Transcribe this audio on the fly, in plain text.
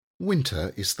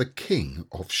Winter is the king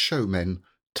of showmen,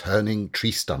 turning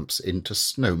tree stumps into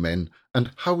snowmen,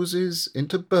 and houses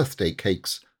into birthday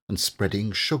cakes, and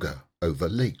spreading sugar over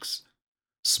lakes.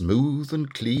 Smooth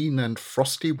and clean and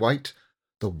frosty white,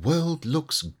 the world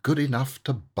looks good enough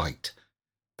to bite.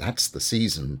 That's the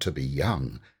season to be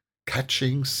young,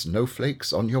 catching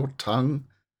snowflakes on your tongue.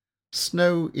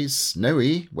 Snow is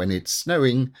snowy when it's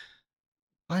snowing.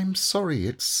 I'm sorry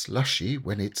it's slushy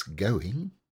when it's going.